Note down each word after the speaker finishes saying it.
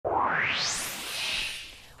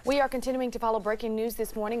We are continuing to follow breaking news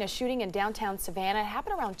this morning. A shooting in downtown Savannah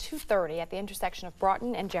happened around 2:30 at the intersection of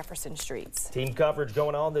Broughton and Jefferson Streets. Team coverage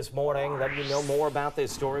going on this morning. Letting you know more about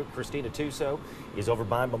this story. Christina Tuso is over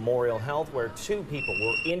by Memorial Health, where 2 people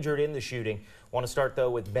were injured in the shooting. Want to start, though,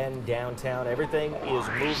 with Ben downtown. Everything is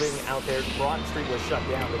moving out there. Broughton Street was shut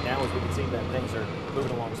down, but now, as we can see, that things are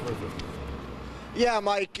moving along smoothly. Yeah,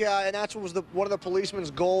 Mike, and that's what was one of the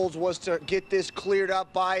policeman's goals, was to get this cleared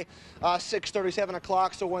up by 6:30, 7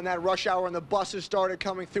 o'clock. So when that rush hour and the buses started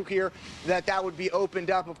coming through here, that would be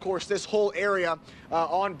opened up. Of course, this whole area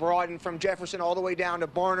on Broughton from Jefferson all the way down to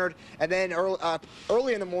Barnard, and then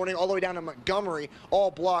early in the morning all the way down to Montgomery,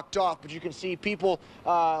 all blocked off. But you can see people,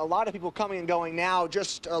 a lot of people coming and going now,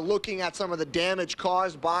 just looking at some of the damage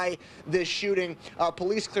caused by this shooting.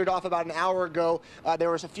 Police cleared off about an hour ago.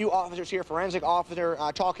 There was a few officers here, forensic officer,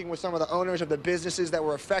 talking with some of the owners of the businesses that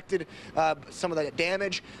were affected, some of the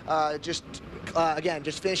damage, again,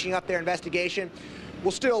 just finishing up their investigation.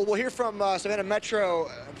 We'll hear from Savannah Metro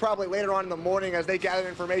probably later on in the morning as they gather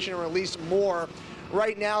information and release more.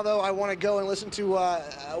 Right now, though, I want to go and listen to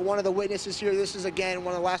one of the witnesses here. This is, again,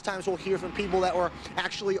 one of the last times we'll hear from people that were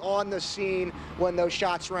actually on the scene when those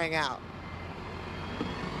shots rang out.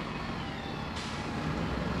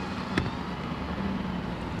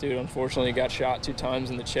 Dude, unfortunately, got shot 2 times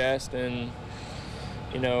in the chest, and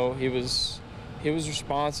you know, he was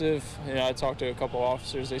responsive. You know, I talked to a couple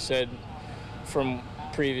officers. They said from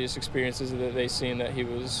previous experiences that they seen that he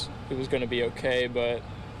was going to be okay, but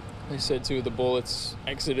they said 2 of the bullets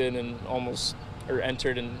entered and almost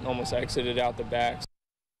exited out the back.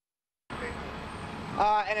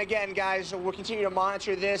 And again, guys, we'll continue to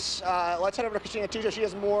monitor this. Let's head over to Christina Tuso. She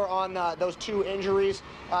has more on those 2 injuries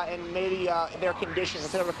and maybe their condition.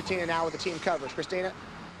 Let's head over to Christina now with the team coverage. Christina?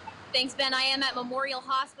 Thanks, Ben. I am at Memorial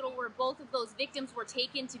Hospital, where both of those victims were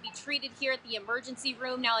taken to be treated here at the emergency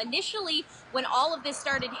room. Now, initially, when all of this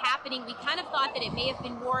started happening, we kind of thought that it may have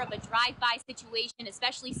been more of a drive-by situation,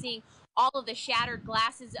 especially seeing all of the shattered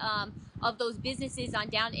glasses of those businesses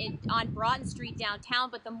on Broughton Street downtown.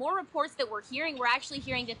 But the more reports that we're actually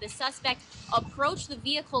hearing that the suspect approached the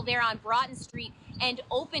vehicle there on Broughton Street and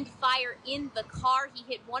opened fire in the car. He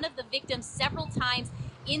hit one of the victims several times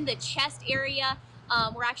in the chest area.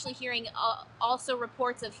 We're actually hearing also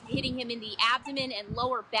reports of hitting him in the abdomen and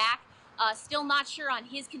lower back. Still not sure on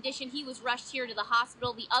his condition. He was rushed here to the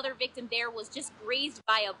hospital. The other victim there was just grazed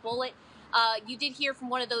by a bullet. You did hear from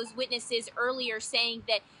one of those witnesses earlier saying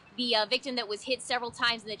that the victim that was hit several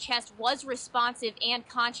times in the chest was responsive and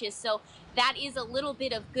conscious. So that is a little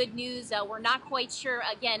bit of good news. We're not quite sure,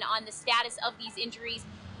 again, on the status of these injuries.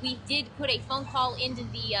 We did put a phone call into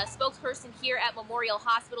the spokesperson here at Memorial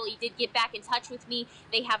Hospital. He did get back in touch with me.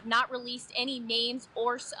 They have not released any names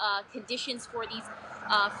or conditions for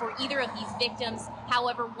either of these victims.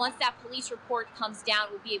 However, once that police report comes down,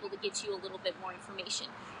 we'll be able to get you a little bit more information.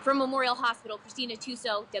 From Memorial Hospital, Christina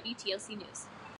Tuso, WTOC News.